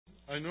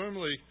I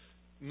normally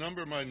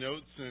number my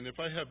notes, and if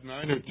I have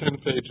 9 or 10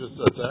 pages,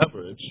 that's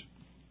average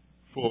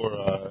for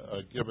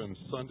a given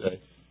Sunday.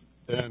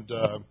 And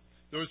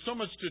there was so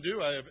much to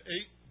do. I have 8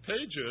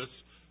 pages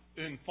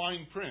in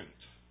fine print.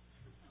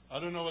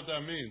 I don't know what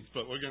that means,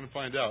 but we're going to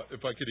find out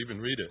if I could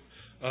even read it.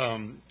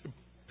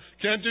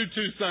 Can't do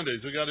 2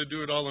 Sundays. We got to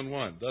do it all in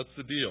one. That's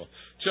the deal.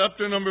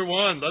 Chapter number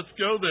 1. Let's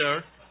go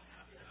there.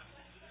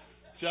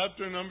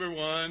 Chapter number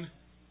 1.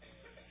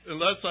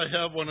 Unless I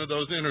have one of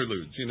those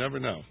interludes. You never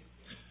know.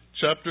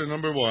 Chapter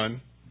number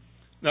 1.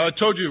 Now, I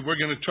told you we're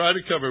going to try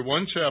to cover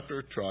one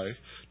chapter.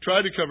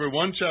 Try to cover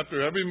one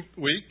chapter every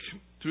week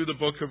through the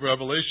book of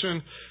Revelation.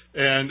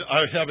 And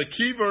I have a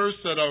key verse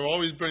that I'll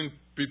always bring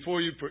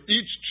before you for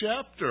each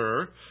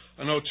chapter.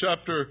 I know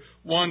chapter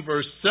 1,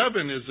 verse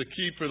 7 is the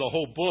key for the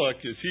whole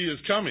book, is He is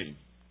coming.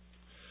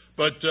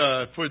 But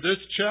for this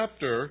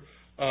chapter,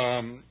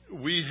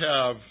 we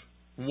have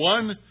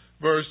one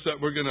verse that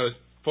we're going to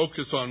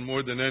focus on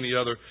more than any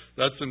other.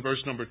 That's in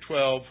verse number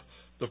 12,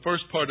 the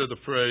first part of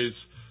the phrase,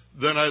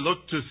 "Then I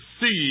looked to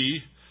see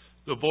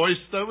the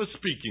voice that was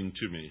speaking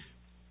to me."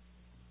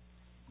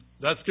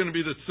 That's going to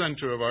be the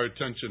center of our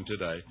attention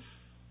today.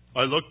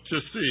 I looked to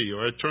see,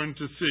 or I turned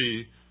to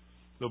see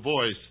the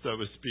voice that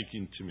was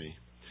speaking to me.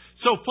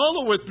 So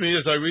follow with me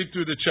as I read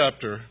through the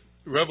chapter,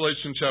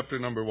 Revelation chapter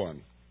number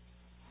 1.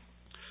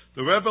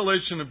 The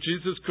revelation of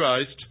Jesus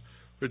Christ,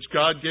 which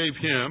God gave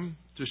Him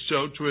to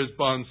show to His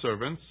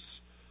bondservants,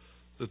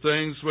 the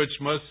things which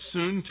must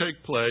soon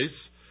take place,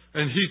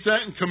 and He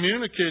sent and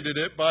communicated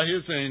it by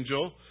His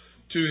angel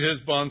to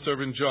His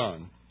bondservant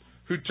John,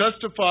 who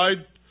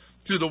testified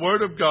to the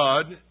Word of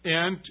God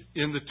and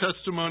in the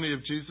testimony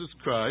of Jesus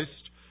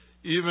Christ,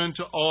 even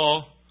to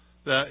all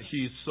that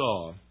He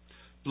saw.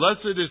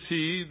 Blessed is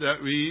he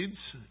that reads,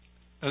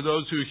 and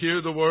those who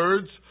hear the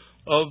words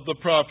of the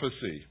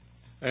prophecy,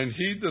 and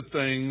heed the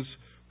things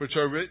which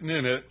are written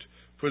in it,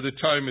 for the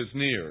time is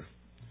near.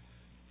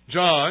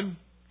 John,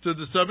 to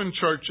the 7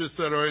 churches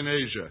that are in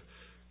Asia,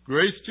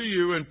 grace to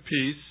you and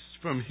peace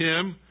from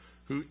Him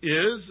who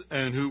is,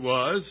 and who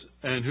was,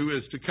 and who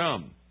is to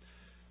come,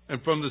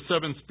 and from the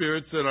 7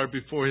 spirits that are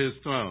before His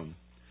throne,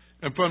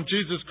 and from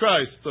Jesus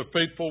Christ, the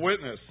faithful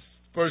witness,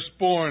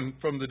 firstborn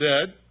from the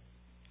dead,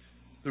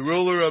 the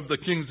ruler of the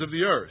kings of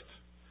the earth.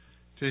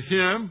 To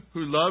Him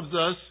who loves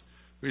us,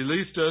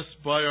 released us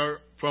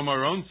from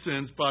our own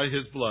sins by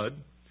His blood,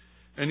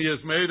 and He has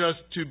made us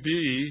to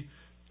be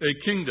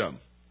a kingdom,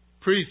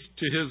 priest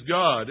to His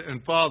God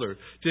and Father.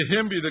 To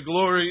Him be the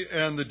glory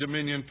and the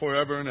dominion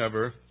forever and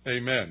ever.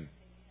 Amen.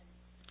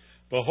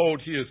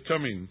 Behold, He is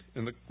coming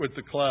with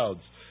the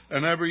clouds,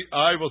 and every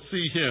eye will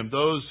see Him,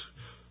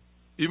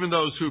 even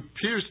those who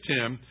pierced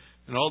Him,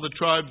 and all the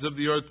tribes of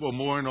the earth will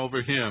mourn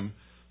over Him.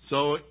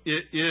 So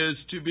it is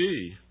to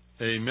be.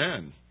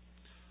 Amen.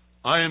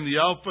 I am the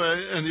Alpha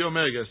and the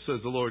Omega, says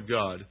the Lord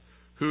God,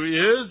 who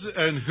is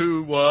and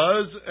who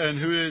was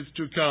and who is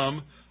to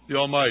come, the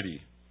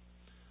Almighty.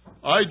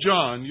 I,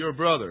 John, your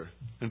brother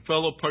and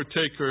fellow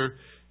partaker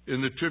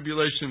in the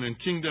tribulation and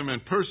kingdom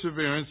and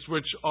perseverance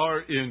which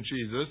are in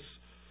Jesus,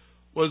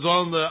 was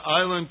on the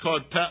island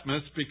called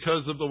Patmos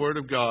because of the word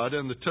of God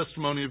and the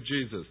testimony of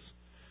Jesus.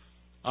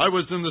 I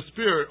was in the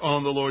Spirit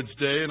on the Lord's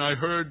day, and I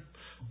heard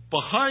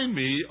behind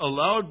me a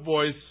loud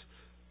voice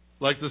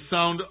like the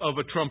sound of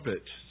a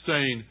trumpet,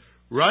 saying,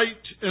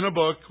 "Write in a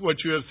book what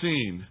you have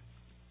seen,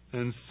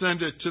 and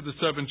send it to the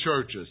 7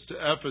 churches,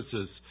 to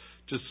Ephesus,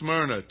 to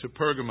Smyrna, to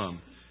Pergamum,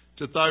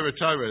 to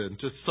Thyatira, and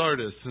to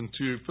Sardis, and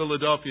to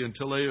Philadelphia, and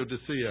to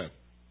Laodicea."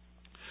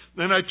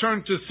 Then I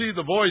turned to see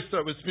the voice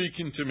that was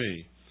speaking to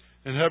me.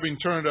 And having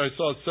turned, I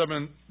saw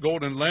 7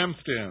 golden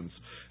lampstands.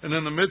 And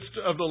in the midst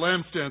of the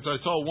lampstands, I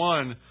saw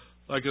one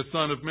like a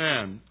son of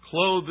man,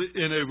 clothed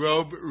in a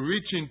robe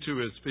reaching to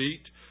his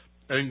feet,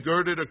 and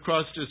girded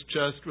across his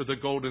chest with a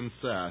golden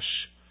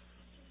sash.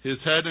 His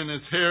head and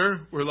his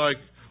hair were like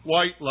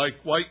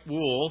white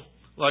wool,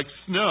 like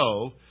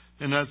snow,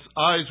 and his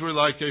eyes were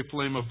like a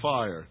flame of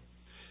fire.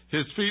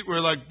 His feet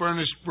were like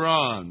burnished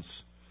bronze,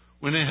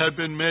 when it had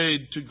been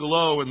made to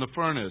glow in the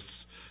furnace,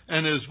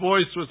 and his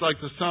voice was like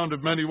the sound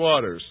of many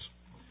waters.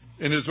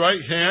 In his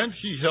right hand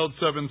he held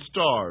 7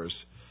 stars,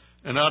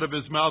 and out of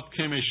his mouth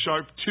came a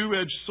sharp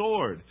 2-edged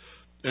sword,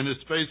 and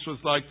his face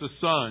was like the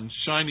sun,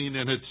 shining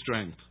in its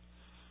strength.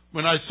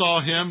 When I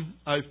saw him,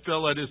 I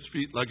fell at his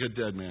feet like a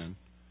dead man.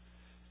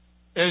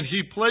 And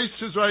he placed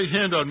his right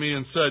hand on me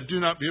and said, "Do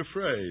not be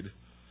afraid.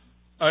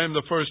 I am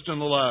the first and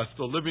the last,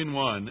 the living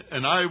one.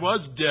 And I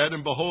was dead,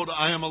 and behold,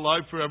 I am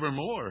alive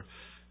forevermore.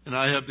 And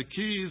I have the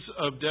keys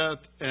of death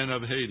and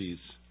of Hades.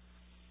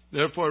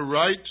 Therefore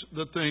write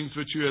the things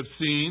which you have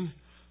seen,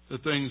 the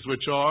things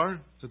which are,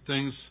 the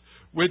things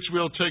which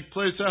will take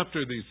place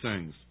after these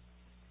things.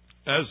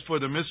 As for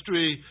the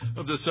mystery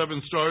of the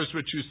 7 stars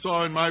which you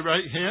saw in my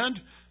right hand,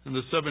 and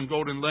the 7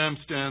 golden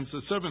lampstands,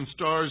 the 7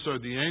 stars are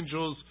the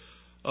angels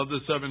of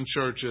the 7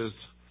 churches,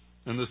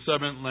 and the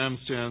 7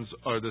 lampstands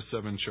are the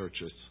 7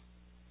 churches."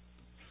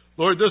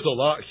 Lord, there's a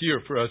lot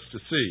here for us to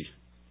see.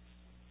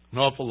 An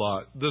awful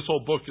lot. This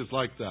whole book is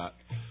like that.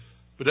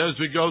 But as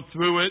we go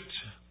through it,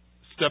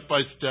 step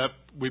by step,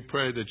 we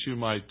pray that you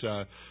might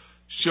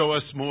show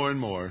us more and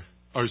more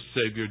our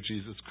Savior,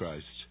 Jesus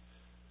Christ.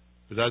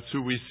 But that's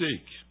who we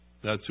seek.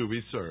 That's who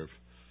we serve.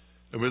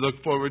 And we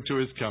look forward to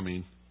His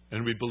coming,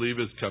 and we believe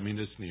His coming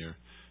is near.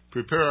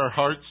 Prepare our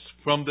hearts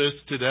from this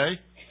today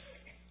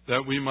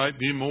that we might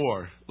be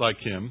more like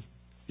Him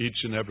each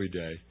and every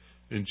day.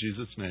 In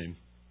Jesus' name,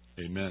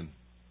 amen.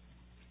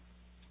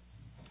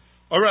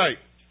 All right.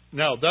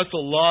 Now, that's a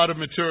lot of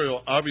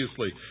material,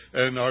 obviously.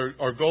 And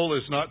our goal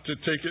is not to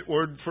take it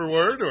word for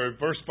word or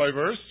verse by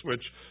verse,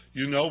 which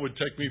you know would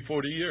take me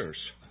 40 years.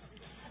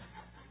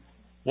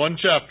 One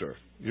chapter.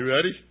 You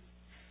ready?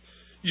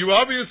 You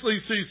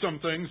obviously see some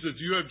things as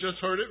you have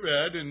just heard it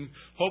read, and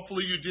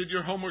hopefully you did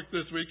your homework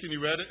this week and you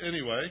read it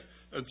anyway,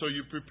 and so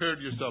you prepared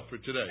yourself for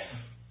today.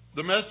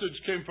 The message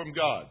came from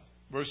God.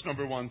 Verse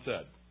number 1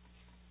 said,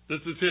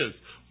 this is His.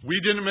 We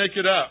didn't make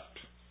it up.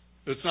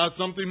 It's not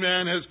something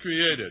man has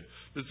created.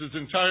 This is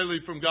entirely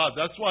from God.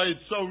 That's why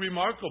it's so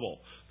remarkable.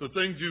 The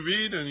things you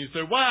read and you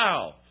say,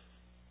 wow,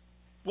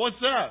 what's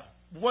that?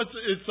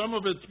 Some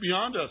of it's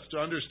beyond us to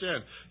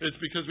understand. It's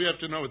because we have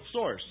to know its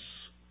source.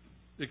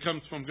 It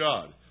comes from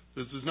God.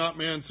 This is not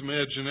man's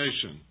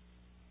imagination.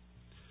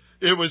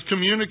 It was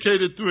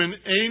communicated through an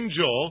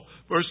angel.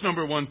 Verse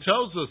number 1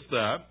 tells us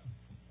that.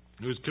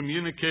 It was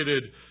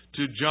communicated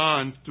to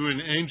John through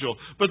an angel.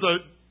 But the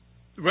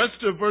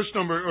rest of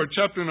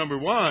chapter number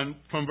 1,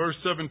 from verse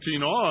 17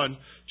 on,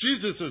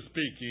 Jesus is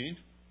speaking.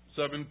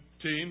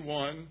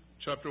 17:1,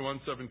 chapter 1,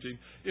 17,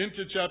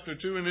 into chapter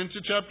 2 and into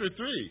chapter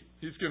 3.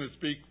 He's going to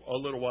speak a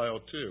little while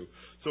too.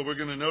 So we're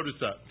going to notice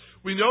that.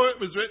 We know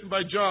it was written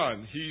by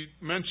John. He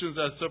mentions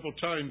that several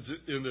times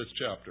in this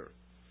chapter.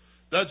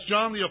 That's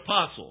John the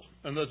Apostle.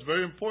 And that's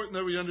very important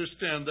that we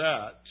understand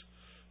that,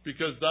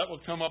 because that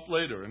will come up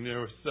later. And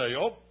they'll say,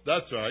 oh,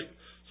 that's right.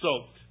 So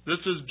this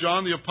is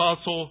John the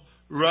Apostle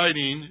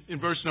writing. In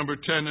verse number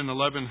 10 and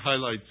 11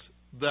 highlights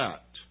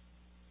that.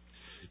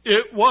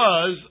 It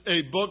was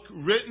a book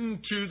written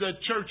to the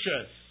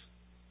churches.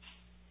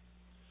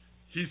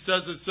 He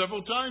says it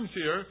several times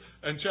here,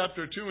 and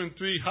chapter 2 and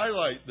 3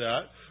 highlight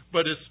that,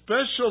 but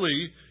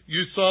especially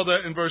you saw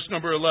that in verse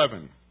number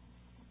 11.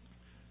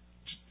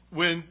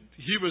 When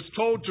he was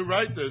told to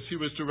write this, he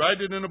was to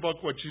write it in a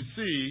book, what you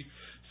see,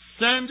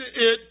 send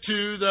it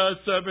to the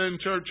 7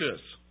 churches.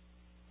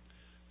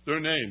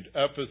 They're named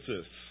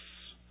Ephesus,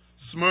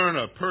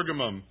 Smyrna,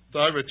 Pergamum,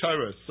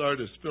 Thyatira,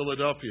 Sardis,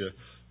 Philadelphia,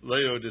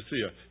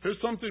 Laodicea.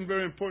 Here's something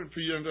very important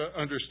for you to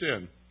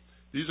understand.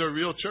 These are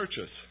real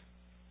churches.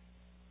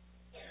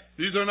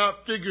 These are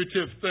not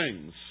figurative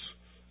things.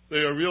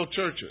 They are real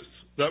churches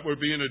that were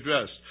being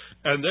addressed.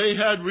 And they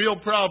had real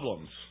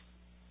problems,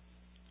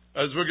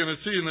 as we're going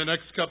to see in the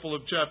next couple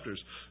of chapters.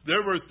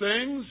 There were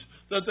things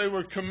that they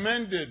were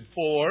commended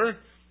for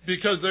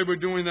because they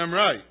were doing them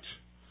right.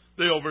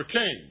 They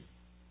overcame.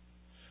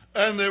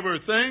 And there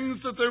were things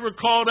that they were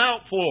called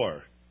out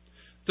for.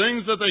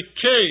 Things that they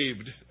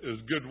caved, is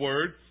a good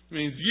word,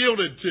 means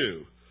yielded to.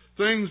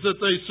 Things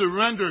that they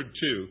surrendered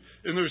to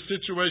in their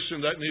situation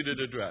that needed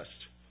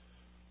addressed.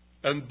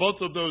 And both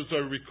of those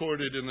are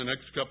recorded in the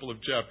next couple of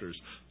chapters.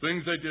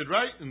 Things they did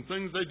right and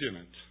things they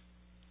didn't.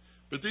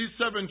 But these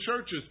 7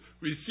 churches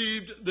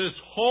received this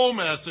whole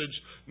message,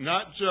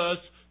 not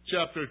just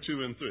chapter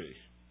 2 and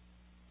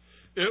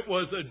 3. It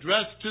was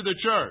addressed to the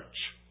church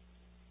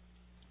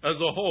as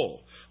a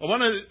whole. I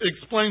want to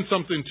explain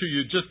something to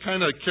you just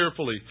kind of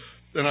carefully,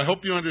 and I hope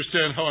you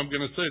understand how I'm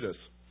going to say this.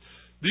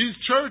 These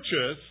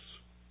churches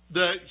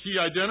that he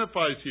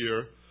identifies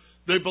here,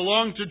 they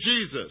belong to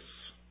Jesus.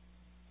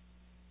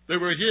 They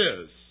were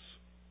His.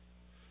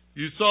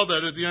 You saw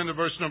that at the end of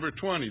verse number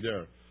 20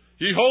 there.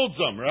 He holds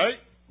them, right?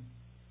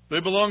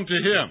 They belong to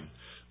Him.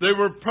 They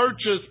were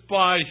purchased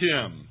by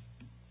Him.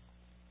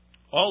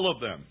 All of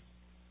them.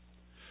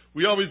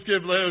 We always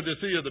give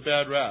Laodicea the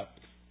bad rap.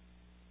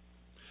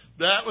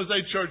 That was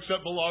a church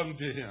that belonged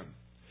to Him.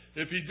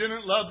 If He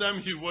didn't love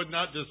them, He would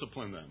not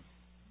discipline them.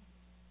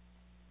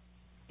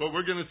 But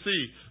we're going to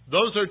see,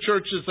 those are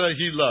churches that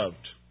He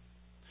loved.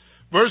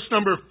 Verse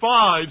number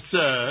 5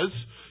 says,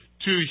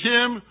 to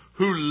Him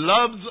who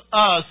loves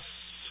us,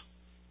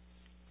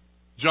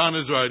 John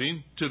is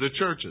writing to the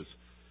churches.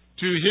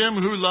 To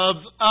Him who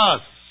loves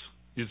us.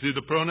 You see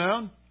the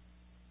pronoun?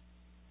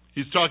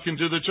 He's talking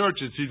to the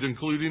churches. He's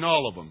including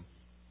all of them.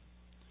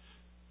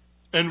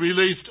 And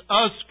released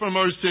us from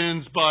our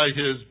sins by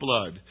His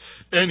blood.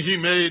 And He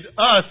made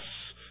us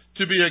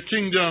to be a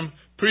kingdom,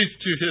 priest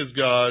to His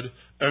God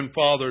and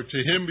Father. To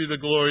Him be the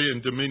glory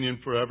and dominion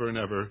forever and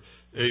ever.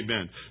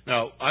 Amen.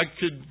 Now, I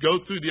could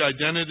go through the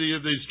identity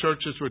of these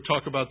churches. We'll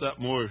talk about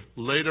that more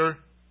later.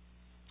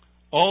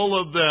 All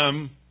of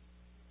them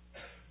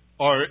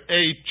are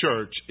a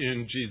church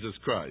in Jesus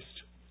Christ.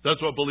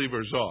 That's what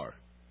believers are.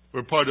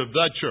 We're part of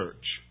the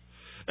church.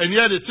 And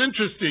yet it's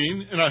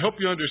interesting, and I hope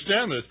you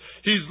understand this,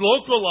 he's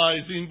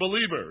localizing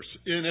believers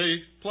in a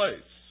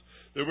place.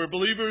 There were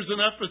believers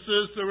in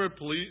Ephesus. There were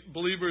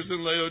believers in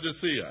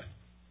Laodicea.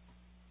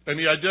 And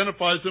he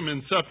identifies them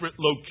in separate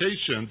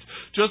locations,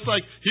 just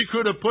like he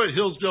could have put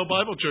Hillsdale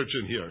Bible Church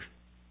in here.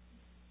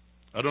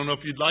 I don't know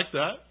if you'd like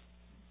that.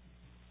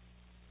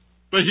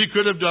 But he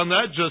could have done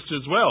that just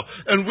as well.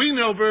 And we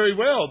know very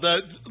well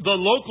that the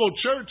local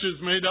church is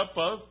made up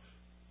of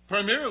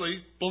primarily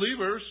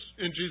believers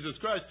in Jesus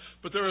Christ,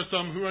 but there are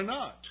some who are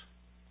not.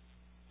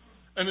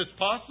 And it's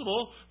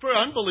possible for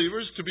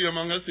unbelievers to be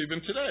among us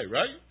even today,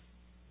 right?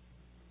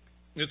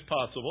 It's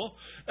possible.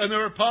 And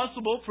there are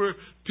possible for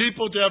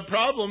people to have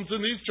problems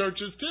in these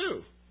churches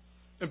too.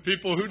 And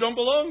people who don't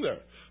belong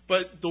there.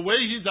 But the way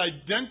he's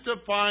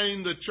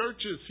identifying the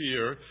churches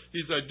here,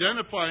 he's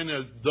identifying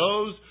as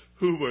those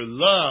who were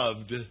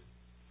loved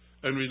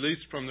and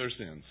released from their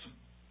sins.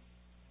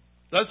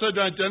 That's an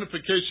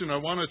identification I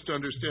want us to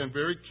understand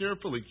very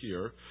carefully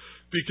here.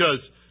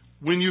 Because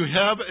when you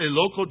have a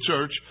local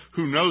church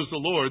who knows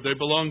the Lord, they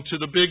belong to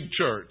the big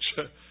church.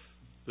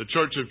 The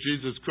Church of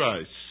Jesus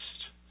Christ.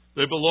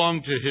 They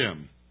belong to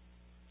Him.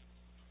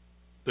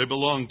 They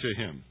belong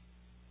to Him.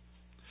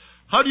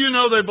 How do you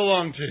know they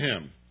belong to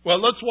Him?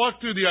 Well, let's walk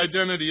through the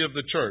identity of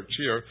the church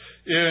here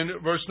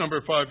in verse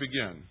number 5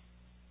 again.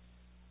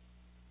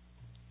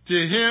 To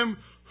Him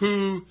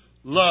who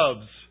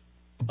loves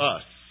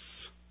us.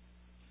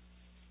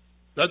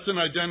 That's an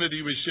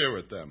identity we share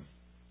with them.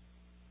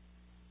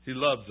 He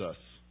loves us.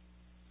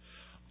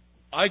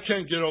 I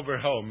can't get over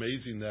how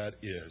amazing that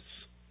is.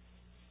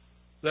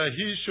 That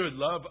He should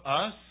love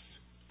us.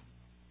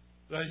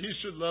 That He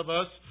should love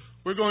us.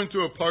 We're going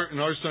through a part in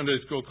our Sunday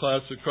school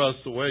class across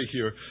the way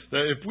here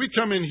that if we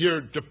come in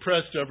here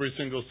depressed every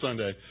single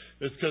Sunday,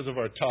 it's because of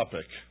our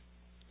topic.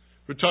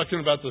 We're talking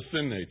about the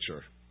sin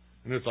nature.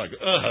 And it's like,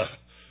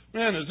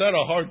 man, is that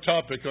a hard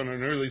topic on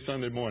an early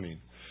Sunday morning?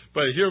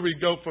 But here we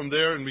go from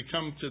there and we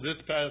come to this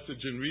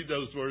passage and read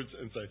those words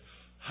and say,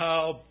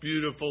 how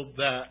beautiful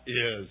that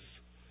is.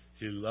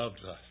 He loves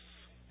us.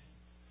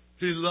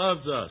 He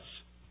loves us.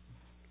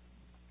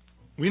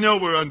 We know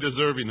we're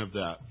undeserving of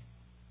that.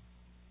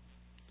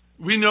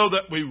 We know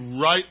that we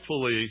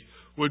rightfully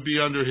would be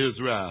under His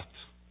wrath.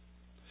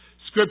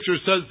 Scripture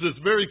says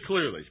this very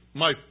clearly.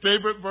 My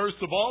favorite verse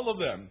of all of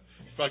them,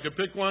 if I could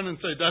pick one and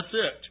say that's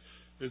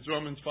it, is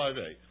Romans 5:8.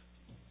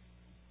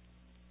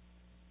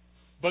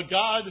 But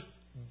God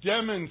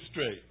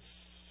demonstrates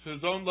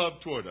His own love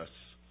toward us,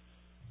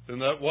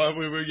 and that while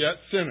we were yet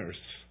sinners,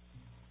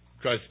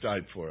 Christ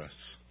died for us.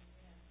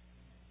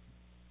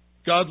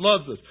 God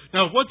loves us.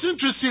 Now, what's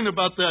interesting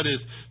about that is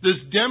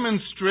this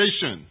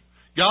demonstration.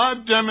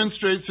 God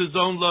demonstrates His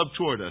own love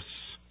toward us.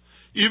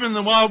 Even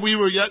while we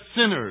were yet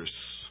sinners,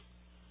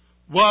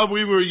 while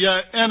we were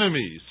yet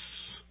enemies,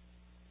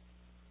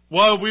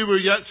 while we were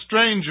yet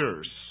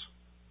strangers,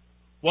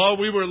 while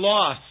we were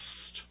lost,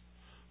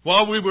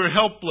 while we were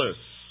helpless,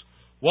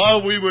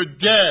 while we were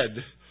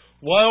dead,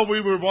 while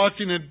we were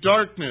walking in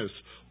darkness,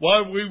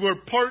 while we were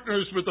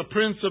partners with the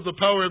prince of the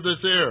power of this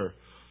air,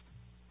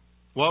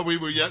 while we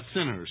were yet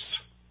sinners,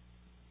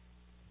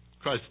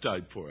 Christ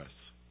died for us.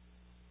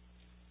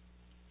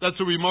 That's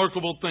a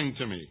remarkable thing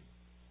to me.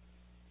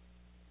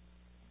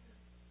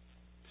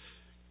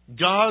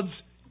 God's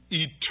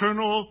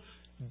eternal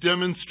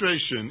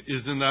demonstration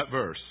is in that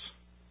verse.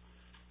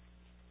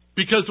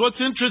 Because what's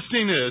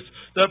interesting is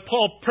that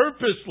Paul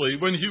purposely,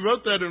 when he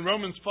wrote that in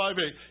Romans 5:8,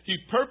 he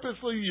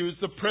purposely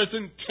used the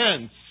present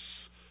tense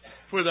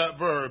for that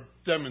verb,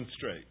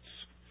 demonstrates.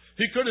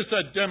 He could have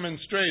said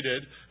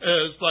demonstrated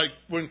as like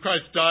when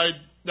Christ died,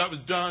 that was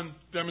done,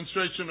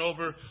 demonstration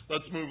over,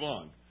 let's move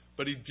on.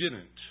 But he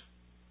didn't.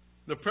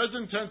 The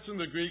present tense in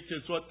the Greek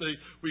is what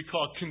we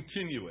call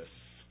continuous.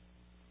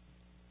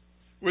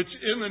 Which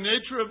in the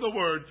nature of the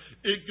word,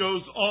 it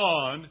goes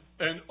on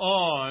and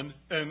on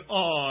and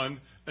on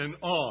and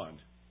on.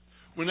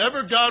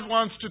 Whenever God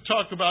wants to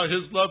talk about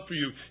His love for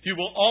you, He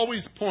will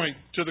always point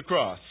to the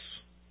cross.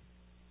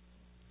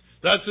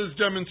 That's His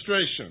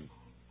demonstration.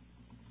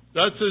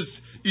 That's His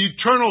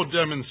eternal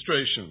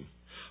demonstration.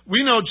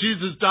 We know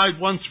Jesus died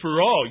once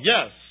for all,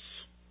 yes.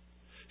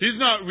 He's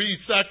not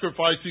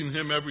re-sacrificing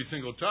Him every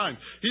single time.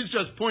 He's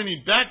just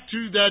pointing back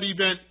to that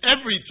event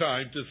every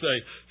time to say,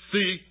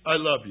 see,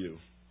 I love you.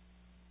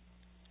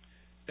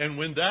 And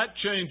when that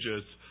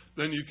changes,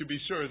 then you can be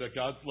sure that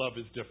God's love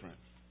is different.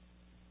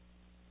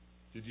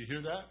 Did you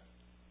hear that?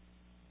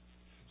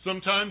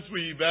 Sometimes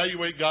we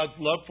evaluate God's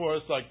love for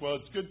us like, well,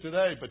 it's good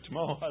today, but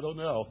tomorrow, I don't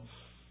know.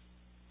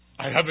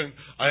 I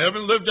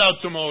haven't lived out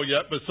tomorrow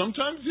yet, but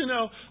sometimes,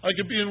 I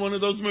could be in one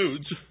of those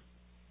moods.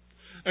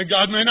 And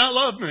God may not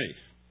love me.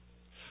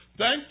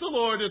 Thank the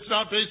Lord, it's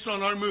not based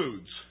on our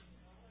moods.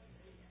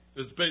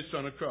 It's based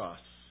on a cross.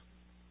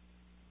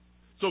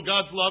 So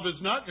God's love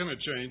is not going to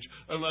change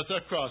unless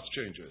that cross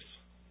changes.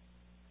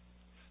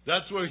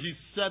 That's where He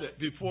set it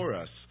before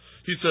us.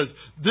 He says,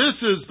 this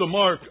is the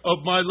mark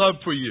of my love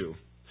for you.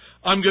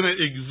 I'm going to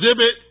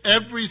exhibit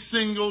every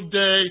single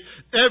day,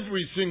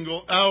 every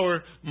single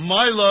hour.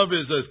 My love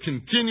is as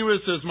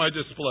continuous as my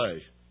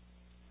display.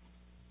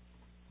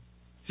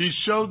 He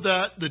showed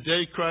that the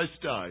day Christ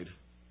died.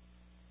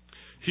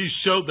 He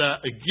showed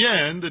that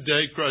again the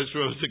day Christ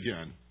rose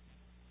again.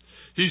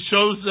 He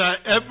shows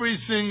that every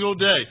single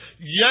day.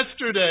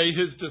 Yesterday,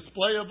 his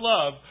display of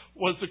love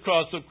was the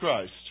cross of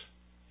Christ.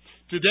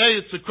 Today,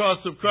 it's the cross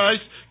of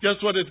Christ.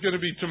 Guess what it's going to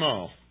be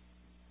tomorrow?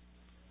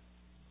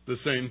 The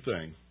same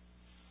thing.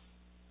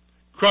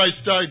 Christ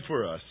died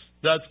for us.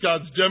 That's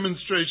God's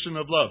demonstration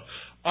of love.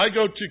 I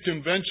go to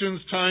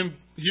conventions time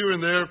here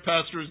and there.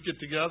 Pastors get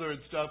together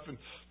and stuff. And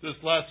this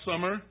last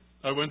summer,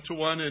 I went to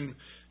one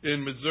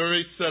in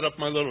Missouri, set up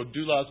my little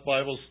Doulos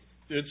Bible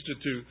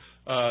Institute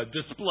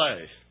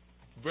display.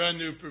 Brand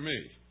new for me.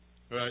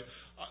 Right?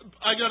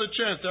 I got a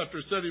chance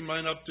after setting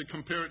mine up to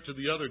compare it to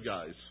the other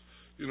guys,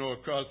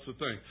 across the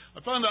thing. I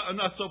found out I'm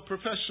not so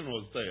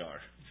professional as they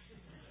are.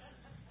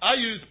 I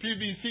use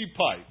PVC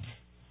pipe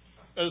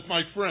as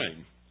my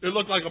frame. It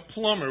looked like a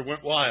plumber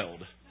went wild.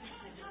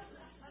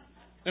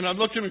 And I'm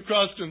looking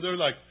across and they're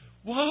like,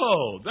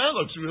 whoa, that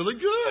looks really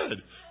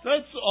good.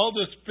 That's all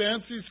this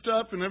fancy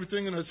stuff and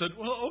everything. And I said,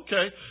 well,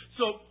 okay.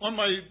 So on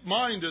my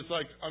mind, it's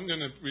like, I'm going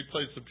to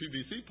replace the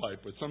PVC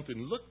pipe with something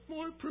look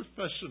more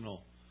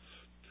professional.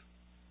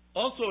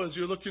 Also, as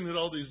you're looking at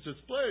all these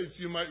displays,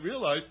 you might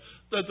realize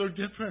that they're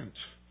different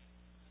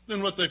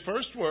than what they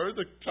first were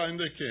the time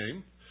they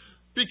came,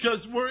 because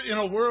we're in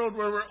a world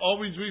where we're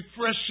always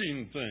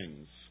refreshing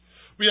things.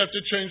 We have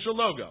to change the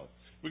logo.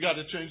 We got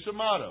to change the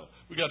motto.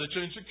 We got to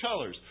change the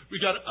colors.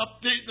 We got to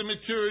update the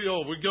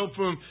material. We go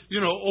from,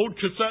 old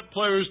cassette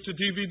players to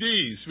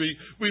DVDs.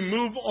 We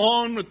move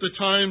on with the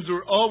times.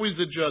 We're always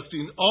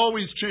adjusting,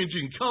 always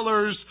changing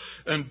colors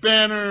and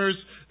banners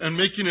and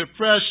making it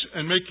fresh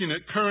and making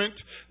it current.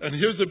 And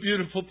here's a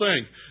beautiful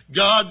thing.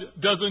 God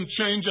doesn't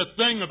change a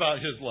thing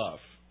about His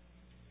love.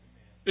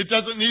 It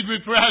doesn't need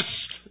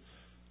refreshed.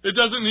 It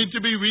doesn't need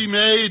to be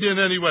remade in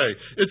any way.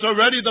 It's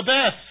already the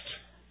best.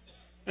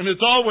 And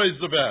it's always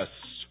the best.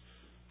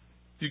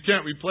 You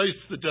can't replace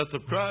the death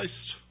of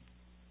Christ.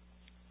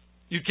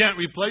 You can't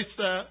replace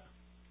that.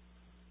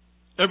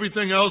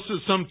 Everything else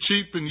is some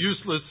cheap and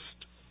useless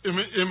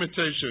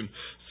imitation.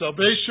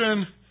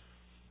 Salvation,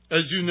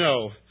 as you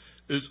know,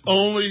 is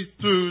only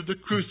through the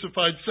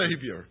crucified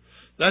Savior.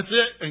 That's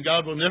it, and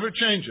God will never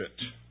change it.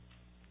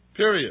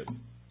 Period.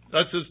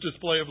 That's His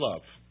display of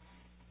love.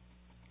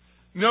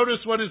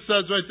 Notice what it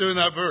says right there in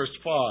that verse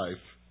 5.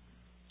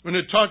 When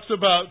it talks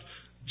about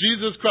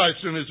Jesus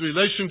Christ and His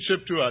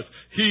relationship to us.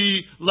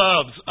 He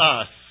loves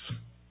us.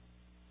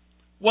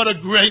 What a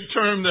great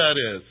term that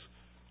is.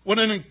 What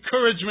an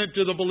encouragement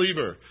to the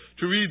believer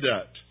to read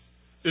that.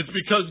 It's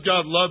because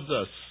God loves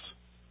us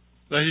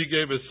that He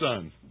gave His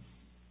Son.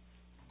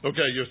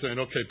 Okay, you're saying,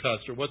 okay,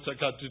 Pastor, what's that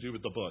got to do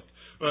with the book?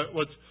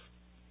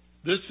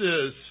 This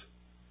is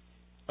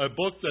a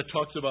book that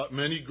talks about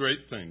many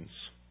great things.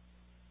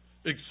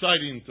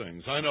 Exciting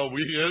things. I know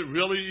we're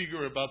really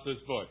eager about this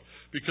book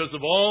because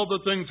of all the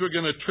things we're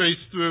going to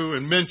trace through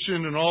and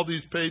mention and all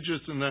these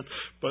pages and that.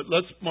 But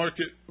let's mark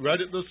it right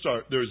at the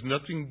start. There's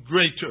nothing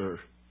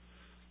greater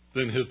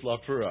than His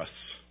love for us.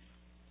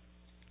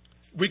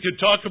 We could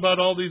talk about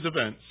all these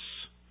events,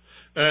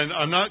 and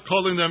I'm not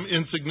calling them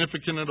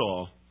insignificant at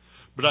all,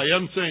 but I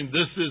am saying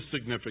this is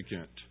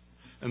significant.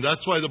 And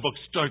that's why the book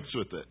starts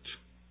with it.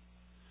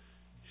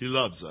 He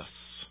loves us.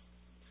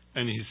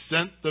 And He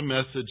sent the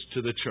message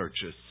to the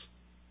churches.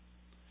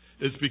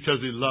 It's because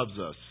He loves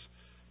us.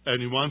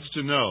 And He wants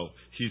to know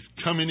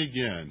He's coming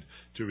again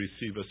to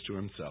receive us to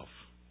Himself.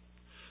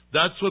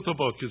 That's what the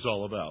book is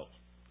all about.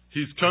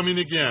 He's coming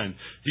again.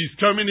 He's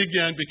coming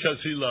again because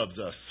He loves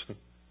us.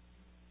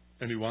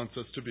 And He wants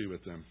us to be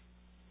with Him.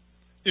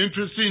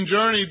 Interesting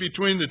journey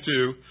between the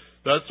two.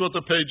 That's what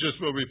the pages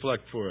will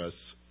reflect for us.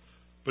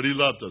 But He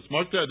loved us.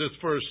 Mark that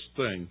as first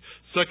thing.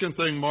 Second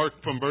thing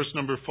marked from verse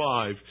number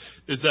 5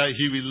 is that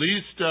He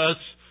released us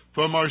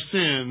from our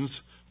sins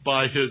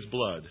by His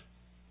blood.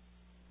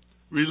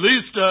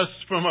 Released us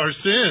from our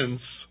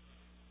sins.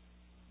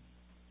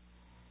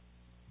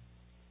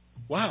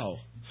 Wow.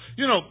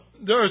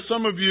 There are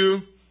some of you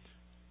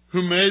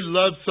who may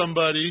love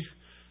somebody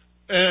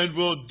and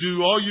will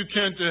do all you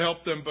can to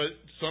help them, but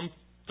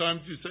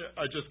sometimes you say,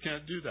 I just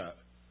can't do that.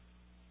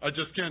 I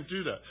just can't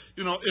do that.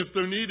 If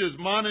their need is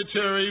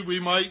monetary,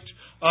 we might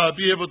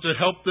be able to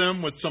help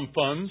them with some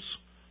funds.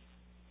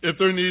 If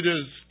their need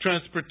is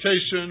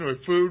transportation or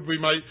food, we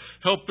might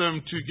help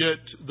them to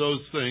get those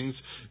things.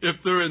 If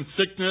they're in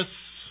sickness,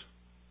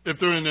 if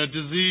they're in a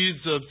disease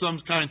of some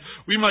kind,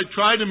 we might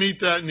try to meet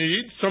that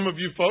need. Some of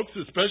you folks,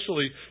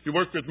 especially, you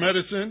work with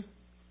medicine.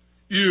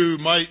 You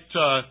might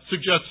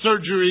suggest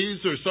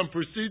surgeries or some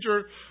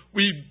procedure.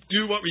 We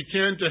do what we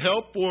can to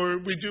help, or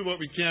we do what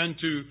we can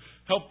to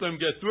help them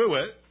get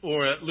through it,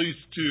 or at least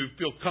to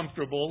feel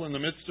comfortable in the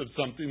midst of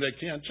something they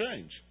can't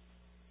change.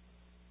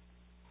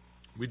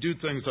 We do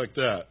things like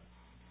that.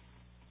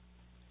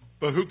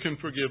 But who can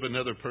forgive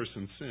another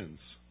person's sins?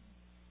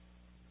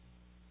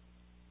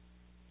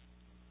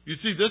 You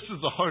see, this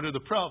is the heart of the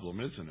problem,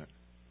 isn't it?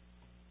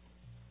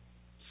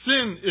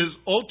 Sin is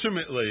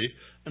ultimately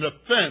an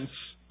offense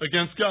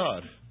against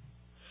God.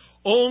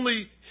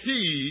 Only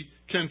He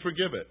can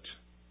forgive it.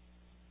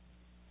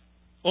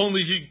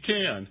 Only He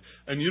can.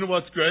 And you know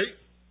what's great?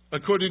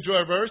 According to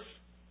our verse,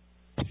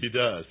 He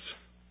does.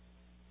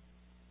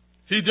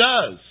 He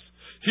does.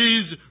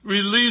 He's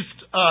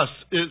released us,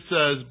 it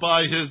says,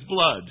 by His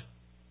blood.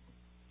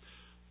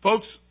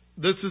 Folks,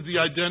 this is the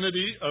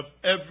identity of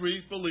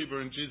every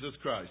believer in Jesus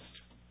Christ.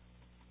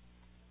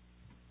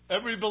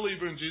 Every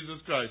believer in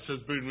Jesus Christ has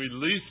been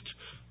released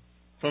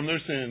from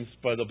their sins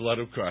by the blood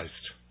of Christ.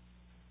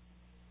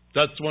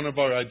 That's one of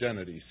our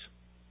identities.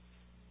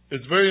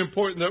 It's very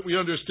important that we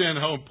understand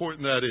how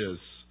important that is.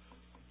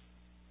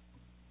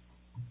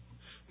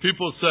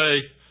 People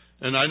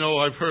say, and I know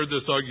I've heard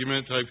this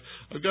argument,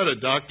 I've got a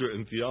doctorate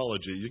in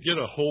theology. You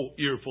get a whole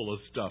earful of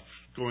stuff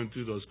going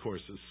through those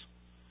courses.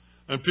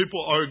 And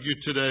people argue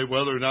today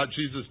whether or not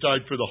Jesus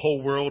died for the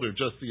whole world or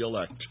just the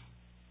elect.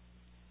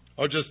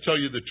 I'll just tell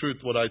you the truth,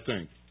 what I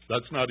think.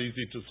 That's not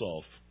easy to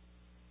solve.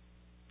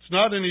 It's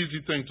not an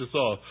easy thing to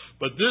solve.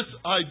 But this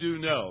I do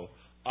know.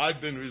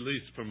 I've been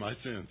released from my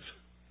sins.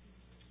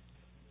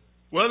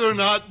 Whether or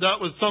not that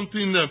was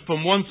something that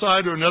from one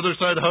side or another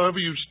side, however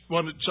you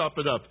want to chop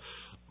it up,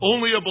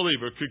 only a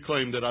believer could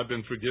claim that I've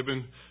been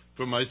forgiven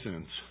for my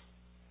sins.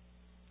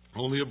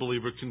 Only a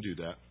believer can do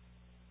that.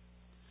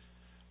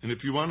 And if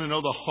you want to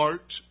know the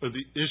heart of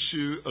the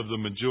issue of the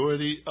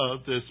majority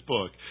of this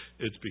book,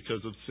 it's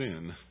because of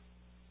sin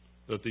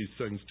that these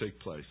things take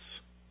place.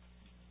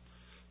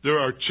 There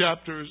are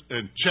chapters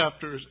and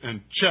chapters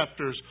and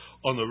chapters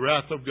on the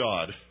wrath of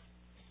God.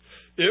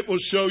 It will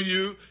show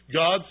you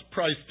God's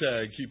price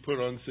tag He put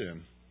on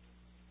sin.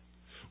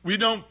 We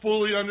don't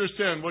fully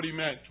understand what He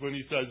meant when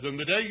He says, "In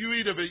the day you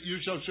eat of it, you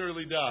shall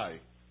surely die."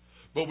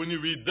 But when you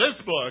read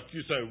this book,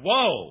 you say,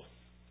 "Whoa,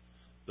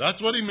 that's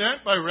what He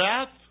meant by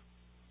wrath?"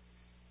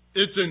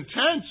 It's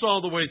intense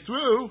all the way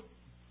through.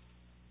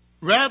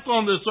 Wrath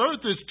on this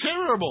earth is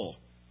terrible.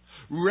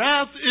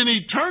 Wrath in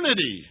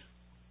eternity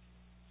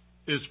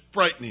is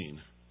frightening.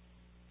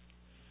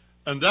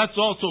 And that's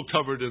also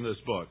covered in this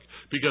book,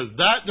 because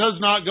that does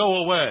not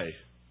go away,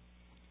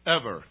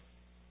 ever.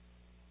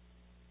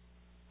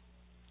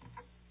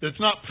 It's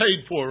not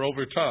paid for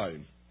over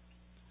time.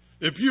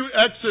 If you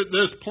exit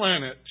this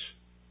planet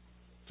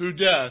through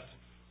death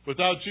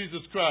without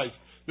Jesus Christ,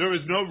 there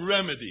is no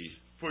remedy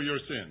for your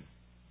sin.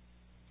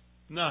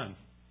 None.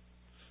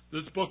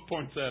 This book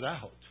points that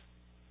out.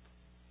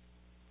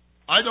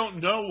 I don't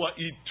know what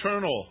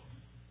eternal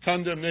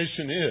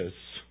condemnation is.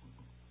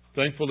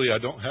 Thankfully, I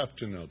don't have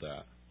to know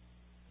that.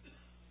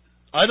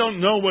 I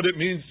don't know what it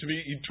means to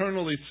be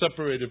eternally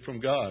separated from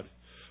God.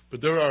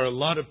 But there are a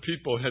lot of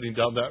people heading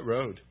down that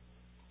road.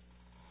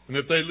 And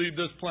if they leave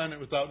this planet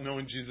without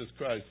knowing Jesus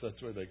Christ,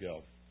 that's where they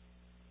go.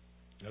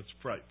 That's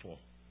frightful.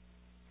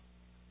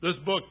 This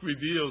book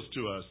reveals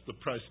to us the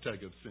price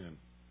tag of sin.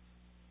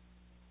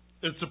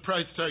 It's the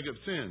price tag of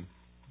sin.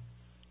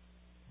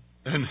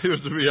 And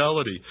here's the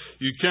reality.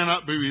 You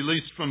cannot be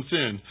released from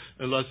sin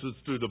unless it's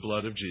through the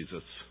blood of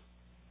Jesus.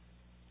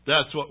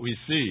 That's what we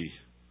see.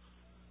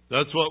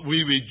 That's what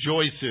we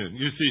rejoice in.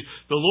 You see,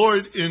 the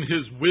Lord in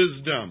His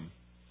wisdom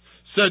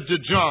said to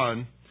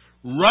John,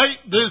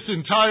 "Write this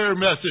entire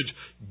message.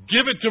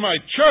 Give it to my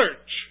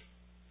church.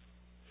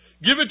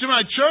 Give it to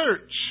my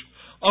church.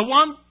 I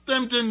want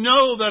them to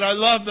know that I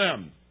love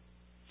them.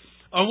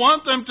 I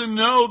want them to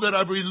know that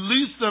I've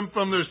released them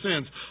from their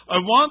sins. I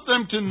want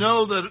them to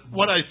know that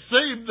what I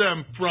saved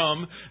them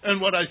from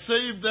and what I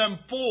saved them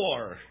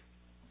for.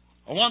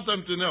 I want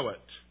them to know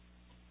it."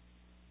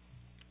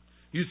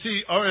 You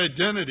see, our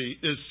identity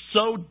is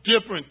so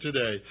different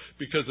today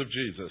because of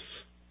Jesus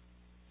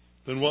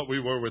than what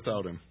we were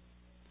without Him.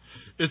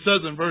 It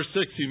says in verse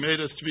 6, He made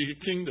us to be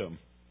a kingdom.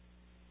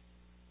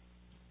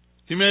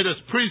 He made us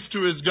priests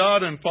to His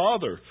God and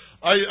Father.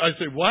 I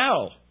say,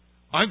 wow,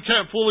 I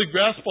can't fully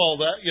grasp all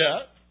that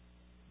yet.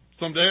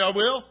 Someday I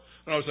will.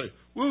 And I'll say,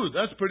 woo,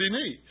 that's pretty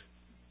neat.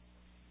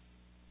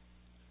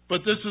 But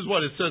this is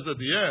what it says at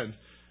the end.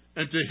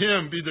 And to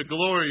Him be the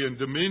glory and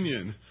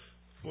dominion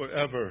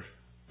forever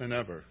and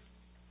ever.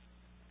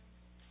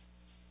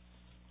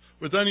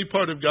 With any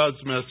part of God's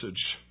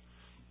message,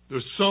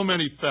 there's so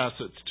many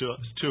facets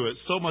to it,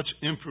 so much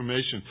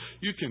information.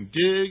 You can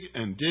dig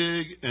and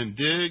dig and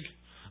dig,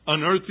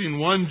 unearthing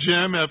one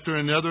gem after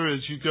another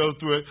as you go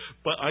through it.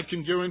 But I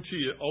can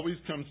guarantee it always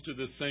comes to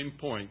the same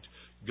point.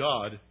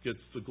 God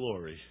gets the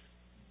glory.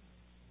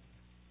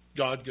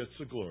 God gets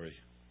the glory.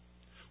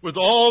 With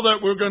all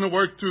that we're going to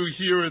work through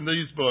here in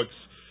these books,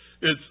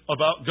 it's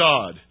about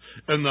God.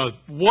 And the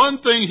one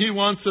thing He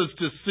wants us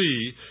to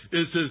see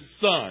is His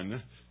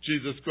Son,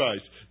 Jesus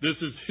Christ. This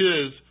is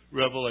His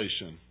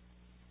revelation.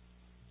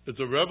 It's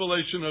a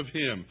revelation of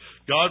Him.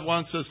 God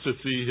wants us to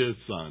see His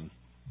Son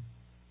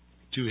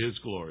to His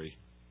glory.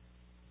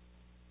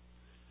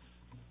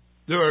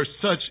 There are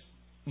such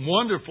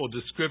wonderful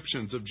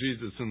descriptions of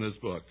Jesus in this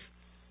book.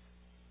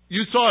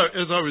 You saw it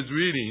as I was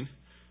reading.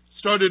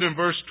 Started in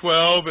verse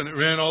 12 and it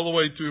ran all the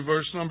way through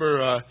verse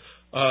number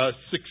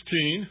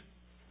 16.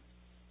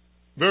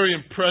 Very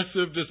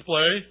impressive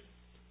display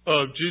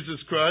of Jesus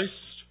Christ.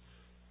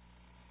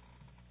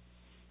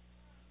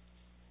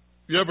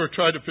 You ever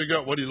tried to figure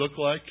out what He looked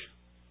like?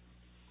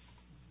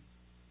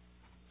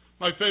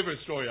 My favorite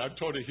story, I've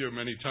told it here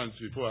many times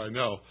before, I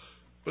know.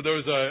 But there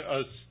was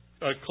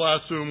a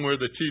classroom where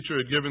the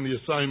teacher had given the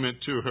assignment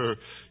to her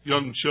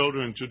young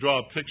children to draw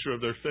a picture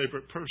of their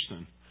favorite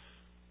person.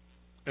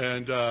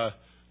 And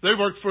they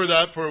worked for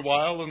that for a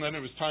while, and then it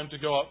was time to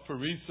go out for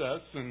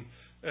recess.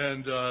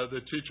 And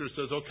the teacher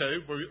says,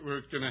 okay,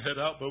 we're going to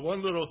head out. But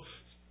one little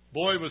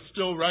boy was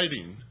still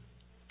writing,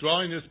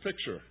 drawing his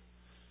picture.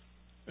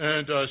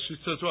 And she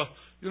says, well,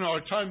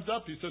 our time's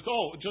up. He says,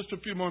 oh, just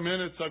a few more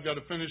minutes. I've got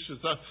to finish this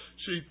up.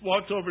 She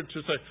walked over to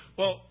say,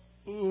 well,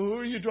 who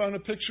are you drawing a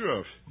picture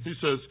of? He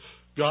says,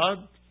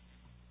 God.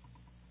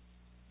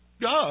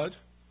 God?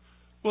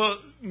 Well,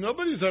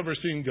 nobody's ever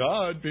seen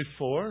God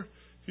before.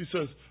 He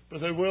says, but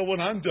they will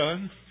when I'm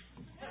done.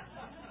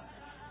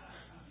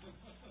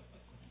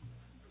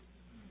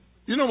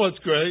 You know what's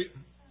great?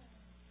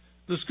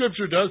 The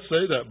Scripture does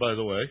say that, by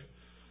the way.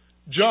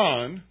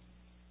 John,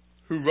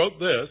 who wrote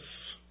this,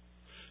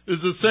 is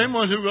the same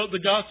one who wrote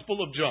the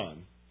Gospel of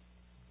John.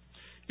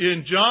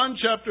 In John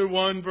chapter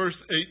 1, verse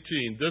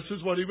 18, this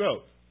is what he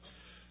wrote.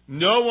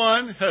 No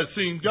one has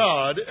seen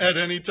God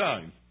at any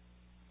time.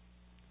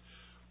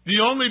 The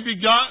only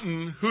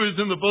begotten who is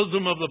in the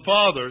bosom of the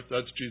Father,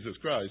 that's Jesus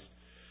Christ,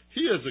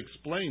 He has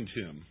explained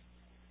Him.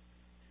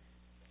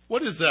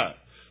 What is that?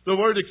 The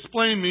word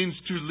explain means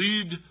to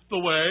lead the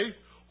way,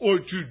 or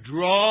to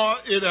draw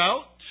it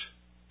out,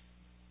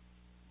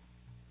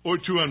 or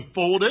to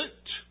unfold it.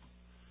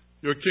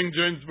 Your King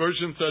James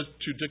Version says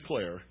to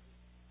declare.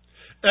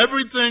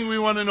 Everything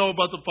we want to know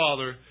about the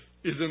Father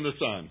is in the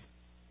Son.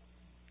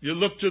 You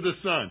look to the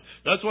Son.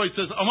 That's why He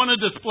says, I want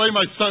to display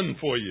my Son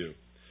for you.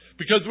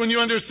 Because when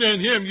you understand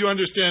Him, you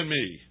understand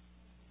me.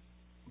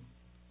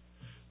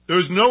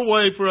 There's no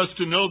way for us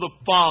to know the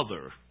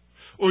Father,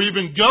 or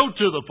even go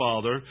to the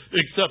Father,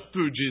 except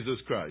through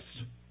Jesus Christ.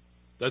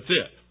 That's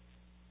it.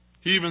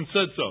 He even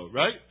said so,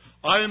 right?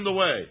 I am the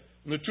way,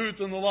 and the truth,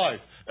 and the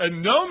life.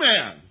 And no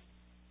man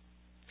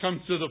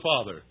comes to the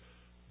Father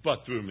but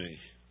through me.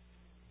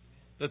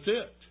 That's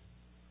it.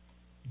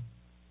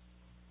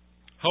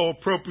 How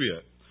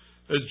appropriate.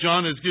 As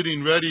John is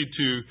getting ready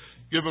to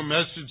give a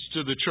message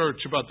to the church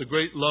about the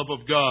great love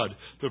of God,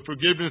 the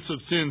forgiveness of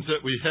sins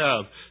that we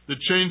have, the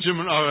change in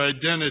our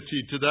identity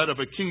to that of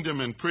a kingdom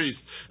and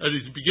priest, as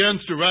he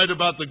begins to write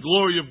about the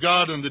glory of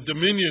God and the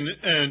dominion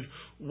and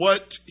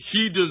what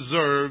He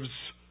deserves,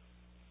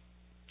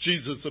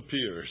 Jesus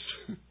appears.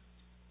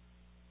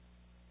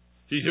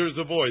 He hears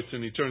a voice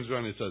and He turns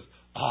around and He says,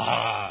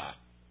 ah,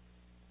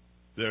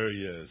 there He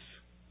is.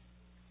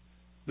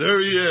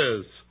 There He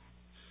is.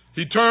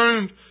 He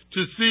turned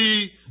to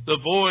see the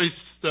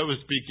voice that was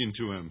speaking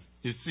to him.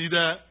 You see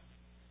that?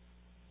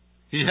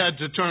 He had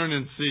to turn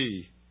and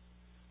see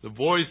the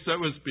voice that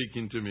was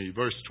speaking to me.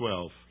 Verse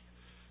 12.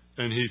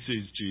 And he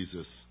sees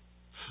Jesus.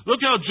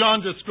 Look how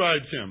John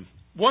describes Him.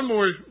 One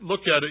more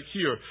look at it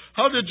here.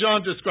 How did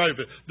John describe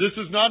it? This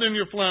is not in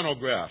your flannel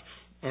graph.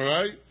 All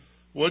right?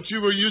 What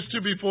you were used to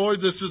before,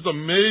 this is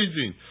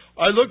amazing.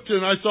 I looked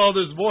and I saw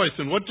this voice.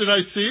 And what did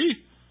I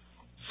see?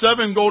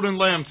 7 golden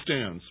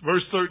lampstands.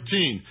 Verse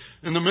 13.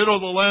 In the middle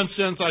of the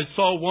lampstands, I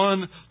saw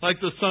one like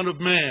the Son of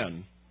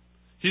Man.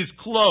 He's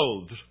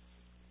clothed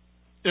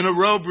in a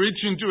robe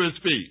reaching to His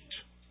feet.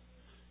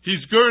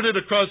 He's girded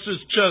across His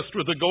chest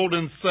with a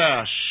golden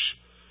sash.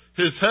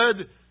 His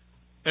head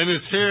and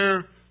His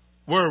hair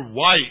were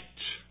white,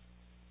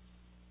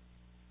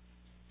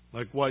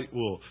 like white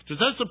wool. Does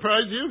that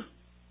surprise you?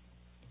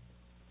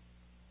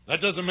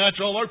 That doesn't match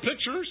all our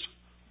pictures.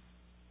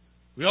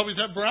 We always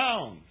have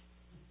brown.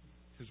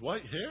 His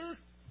white hair?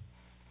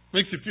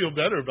 Makes you feel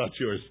better about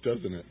yours,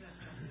 doesn't it?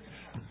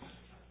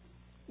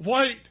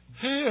 White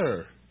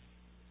hair.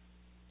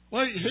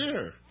 White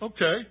hair.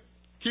 Okay.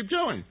 Keep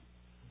going.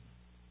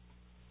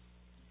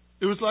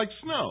 It was like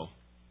snow.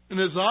 And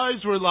His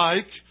eyes were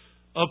like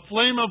a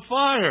flame of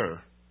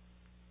fire.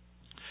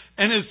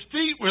 And His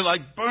feet were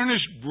like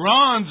burnished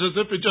bronze,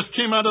 as if it just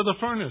came out of the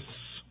furnace.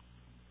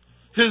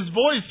 His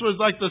voice was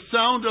like the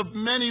sound of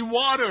many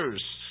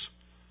waters.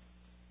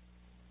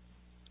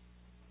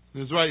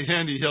 In His right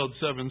hand He held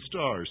 7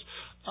 stars.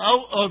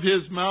 Out of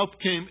His mouth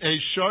came a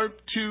sharp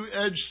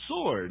 2-edged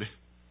sword.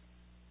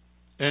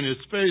 And His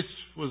face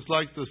was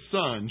like the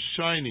sun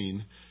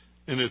shining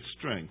in its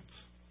strength.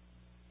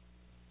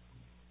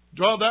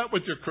 Draw that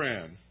with your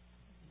crayon.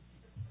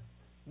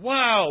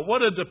 Wow,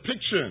 what a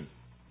depiction.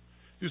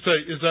 You say,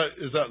 is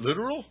that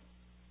literal?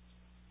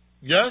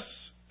 Yes.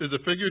 Is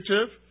it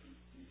figurative?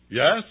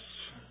 Yes.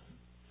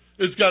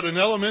 It's got an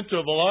element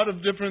of a lot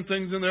of different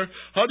things in there.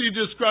 How do you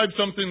describe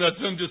something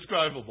that's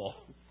indescribable?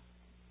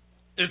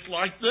 It's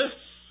like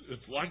this.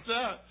 It's like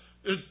that.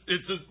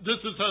 This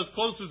is as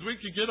close as we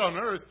could get on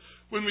earth.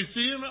 When we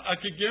see Him, I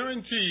could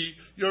guarantee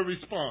your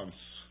response.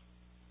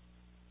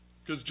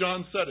 Because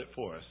John said it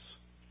for us.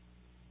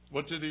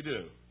 What did He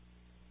do?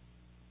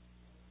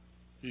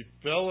 He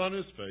fell on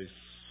His face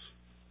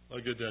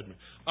like a dead man.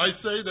 I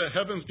say that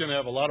heaven's going to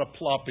have a lot of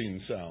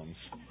plopping sounds.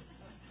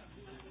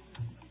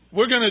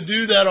 We're going to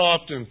do that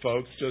often,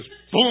 folks. Just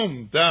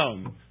boom,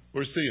 down.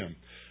 We're seeing.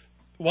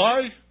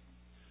 Why?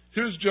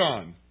 Here's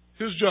John.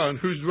 Here's John,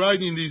 who's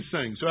writing these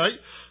things, right?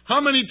 How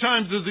many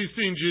times has he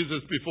seen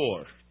Jesus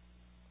before?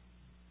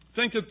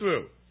 Think it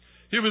through.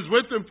 He was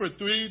with them for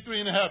 3.5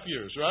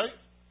 years, right?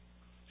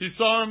 He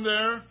saw him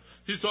there.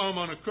 He saw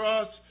him on a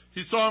cross.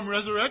 He saw him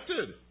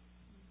resurrected.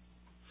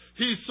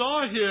 He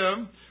saw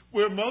him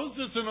where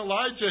Moses and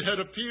Elijah had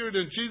appeared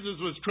and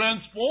Jesus was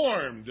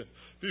transformed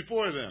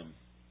before them.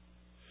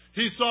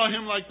 He saw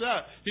him like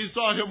that. He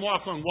saw him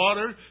walk on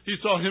water. He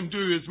saw him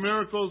do his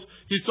miracles.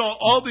 He saw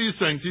all these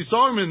things. He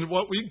saw him in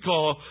what we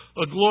call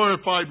a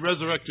glorified,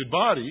 resurrected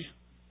body.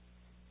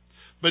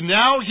 But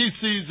now he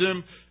sees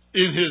him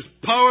in his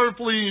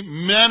powerfully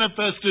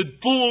manifested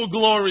full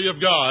glory of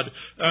God.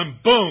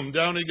 And boom,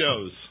 down he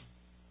goes.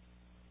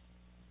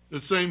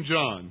 The same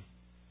John.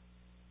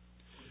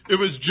 It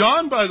was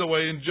John, by the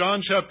way, in John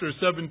chapter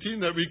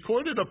 17 that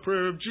recorded a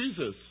prayer of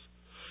Jesus.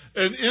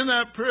 And in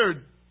that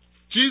prayer,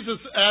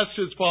 Jesus asked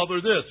his Father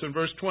this in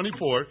verse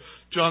 24,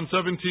 John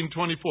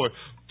 17:24.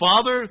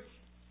 Father,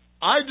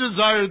 I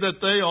desire that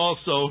they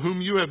also,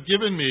 whom you have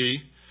given me,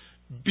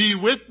 be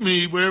with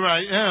me where I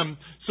am,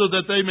 so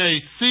that they may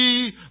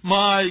see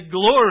my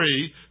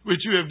glory which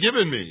you have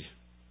given me.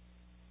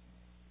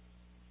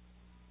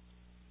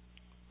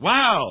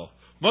 Wow.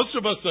 Most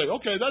of us say,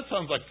 okay, that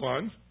sounds like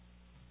fun.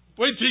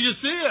 Wait till you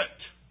see it.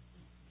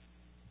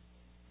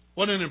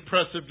 What an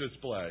impressive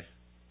display.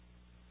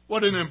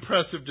 What an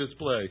impressive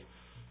display.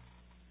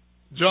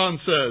 John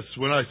says,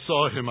 when I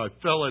saw him, I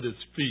fell at his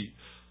feet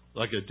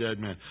like a dead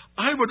man.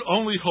 I would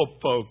only hope,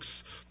 folks,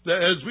 that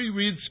as we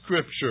read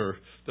Scripture,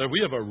 that we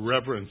have a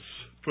reverence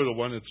for the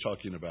one it's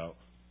talking about.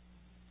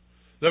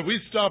 That we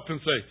stop and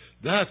say,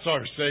 that's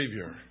our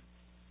Savior.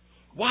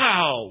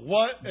 Wow,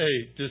 what a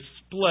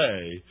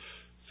display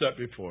set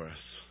before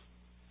us.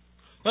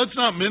 Let's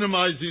not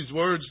minimize these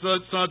words.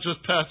 Let's not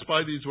just pass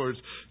by these words.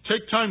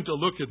 Take time to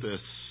look at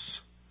this.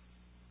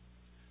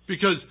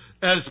 Because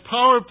as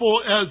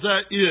powerful as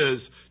that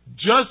is,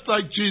 just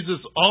like Jesus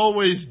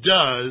always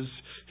does,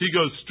 he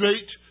goes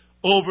straight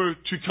over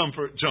to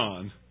comfort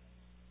John.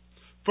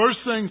 First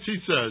things he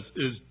says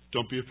is,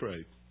 don't be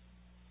afraid.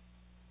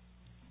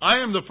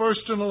 I am the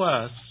first and the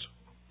last.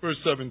 Verse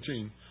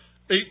 17.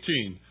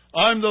 18.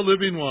 I'm the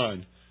living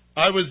one.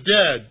 I was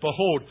dead.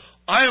 Behold,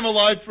 I am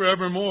alive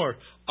forevermore.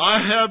 I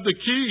have the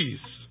keys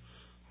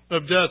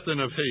of death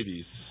and of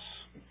Hades.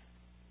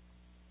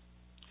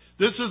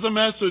 This is the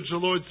message the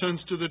Lord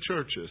sends to the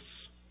churches.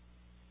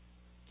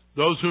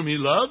 Those whom he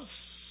loves,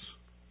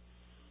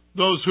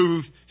 those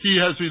who he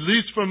has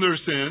released from their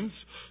sins,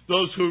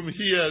 those whom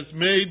he has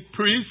made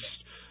priests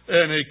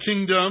and a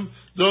kingdom,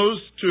 those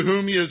to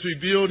whom he has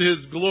revealed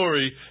his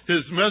glory.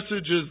 His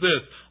message is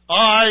this: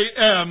 I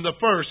am the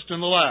first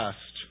and the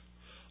last.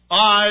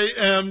 I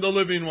am the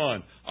living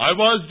one. I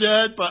was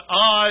dead, but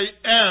I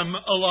am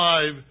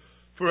alive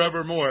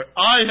forevermore.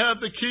 I have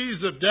the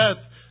keys of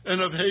death and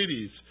of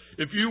Hades.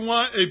 If you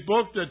want a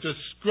book that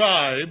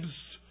describes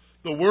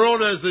the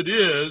world as it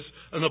is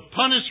and the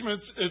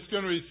punishments it's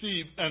going to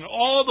receive and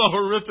all the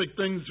horrific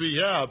things we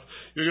have,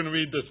 you're going to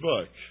read this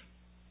book.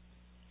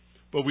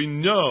 But we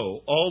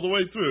know all the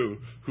way through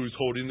who's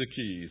holding the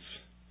keys.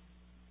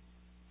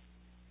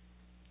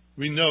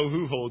 We know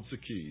who holds the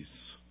keys.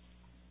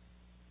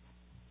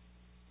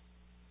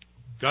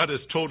 God has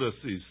told us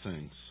these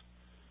things.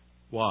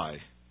 Why?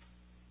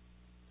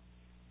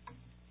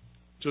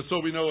 Just so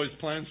we know his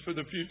plans for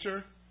the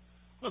future?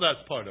 Well,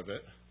 that's part of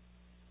it.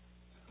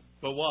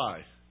 But why?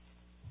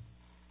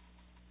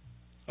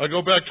 I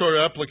go back to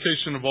our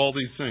application of all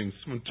these things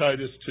from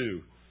Titus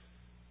 2,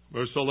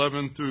 verse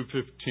 11 through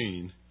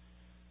 15.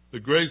 The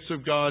grace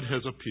of God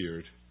has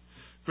appeared,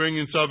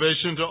 bringing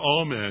salvation to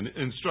all men,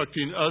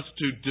 instructing us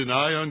to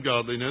deny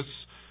ungodliness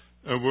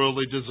and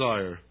worldly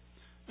desire,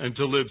 and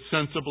to live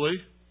sensibly,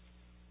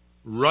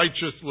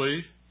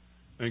 righteously,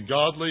 and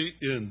godly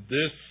in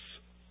this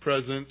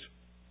present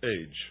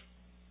age.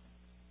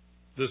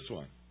 This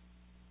one.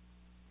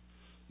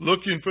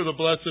 Looking for the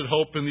blessed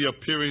hope in the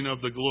appearing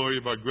of the glory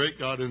of our great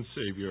God and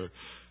Savior,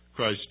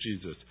 Christ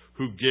Jesus,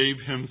 who gave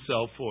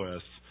himself for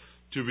us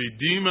to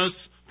redeem us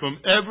from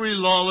every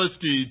lawless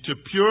deed,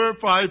 to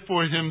purify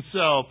for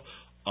himself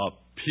a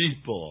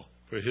people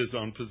for his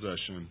own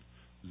possession,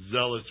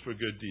 zealous for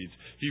good deeds.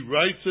 He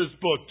writes this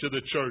book to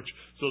the church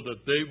so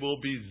that they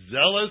will be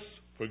zealous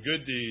for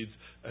good deeds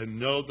and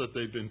know that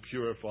they've been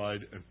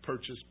purified and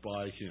purchased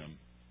by him.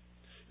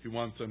 He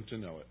wants them to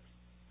know it.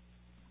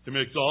 It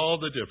makes all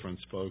the difference,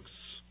 folks,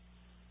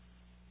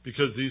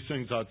 because these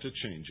things ought to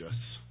change us.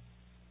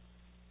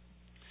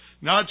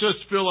 Not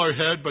just fill our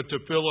head, but to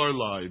fill our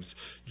lives.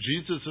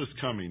 Jesus is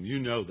coming. You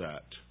know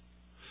that.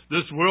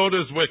 This world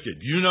is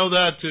wicked. You know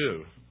that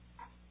too.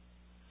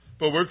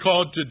 But we're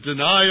called to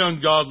deny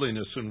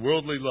ungodliness and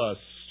worldly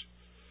lust.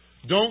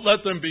 Don't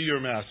let them be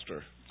your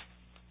master.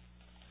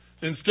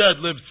 Instead,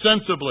 live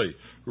sensibly,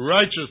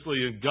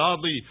 righteously, and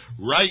godly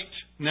right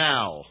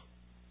now.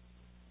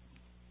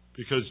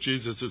 Because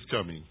Jesus is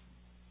coming.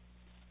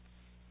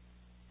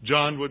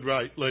 John would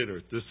write later,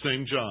 this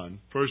same John,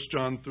 1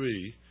 John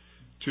 3,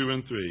 2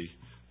 and 3.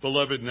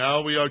 Beloved,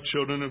 now we are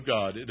children of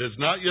God. It has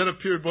not yet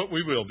appeared what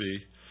we will be.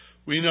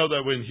 We know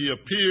that when He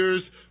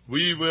appears,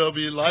 we will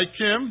be like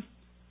Him,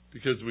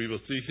 because we will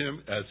see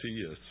Him as He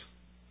is.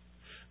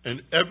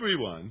 And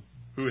everyone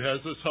who has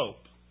this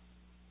hope,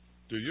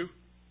 do you?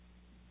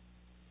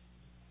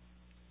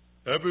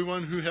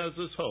 Everyone who has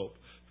this hope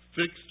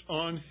fixed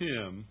on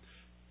Him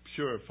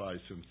purifies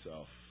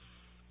himself,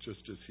 just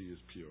as He is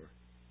pure.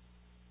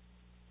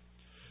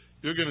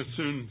 You're going to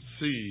soon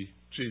see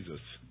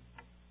Jesus.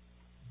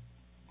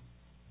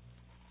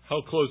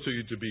 How close are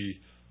you to be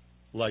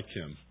like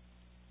Him?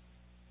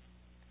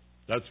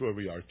 That's where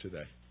we are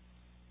today.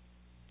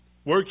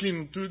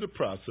 Working through the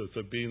process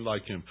of being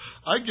like Him.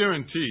 I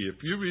guarantee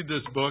if you read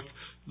this book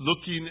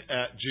looking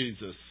at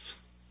Jesus,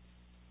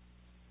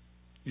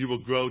 you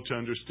will grow to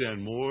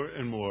understand more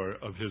and more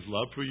of His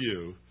love for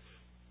you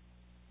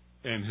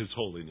and His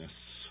holiness.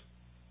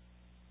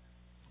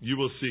 You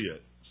will see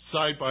it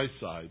side by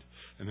side,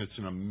 and it's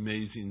an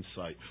amazing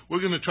sight.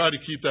 We're going to try to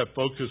keep that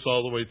focus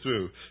all the way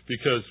through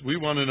because we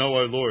want to know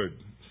our Lord,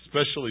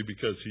 especially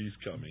because He's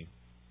coming.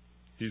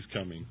 He's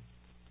coming.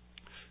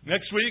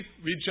 Next week,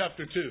 read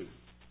chapter 2.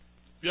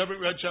 If you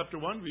haven't read chapter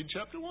 1, read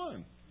chapter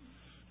 1.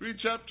 Read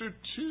chapter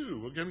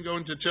 2. We're going to go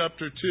into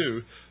chapter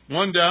 2.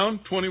 1 down,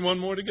 21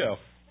 more to go.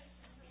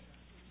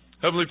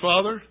 Heavenly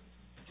Father,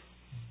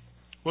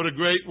 what a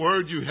great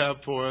word you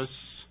have for us.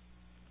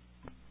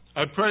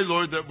 I pray,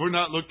 Lord, that we're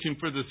not looking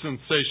for the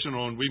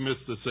sensational and we miss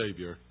the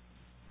Savior.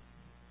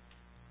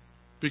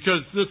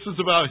 Because this is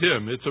about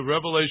Him. It's a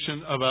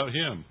revelation about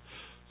Him.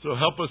 So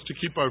help us to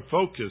keep our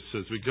focus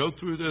as we go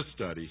through this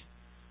study.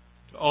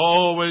 To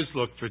always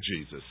look for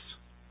Jesus.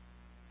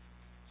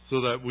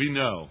 So that we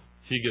know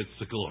He gets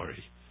the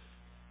glory.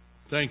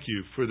 Thank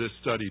you for this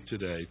study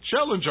today.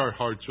 Challenge our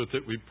hearts with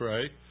it, we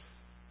pray.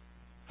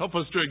 Help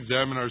us to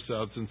examine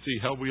ourselves and see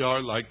how we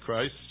are like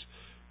Christ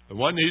and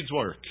what needs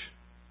work.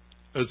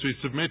 As we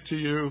submit to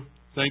you,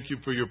 thank you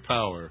for your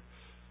power.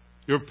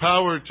 Your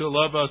power to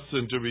love us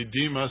and to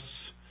redeem us,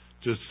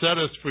 to set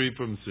us free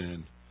from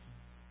sin,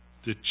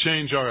 to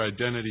change our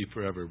identity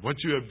forever. What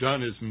you have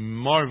done is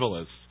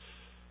marvelous,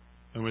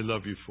 and we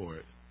love you for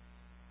it.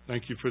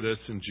 Thank you for this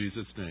in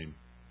Jesus' name.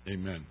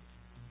 Amen.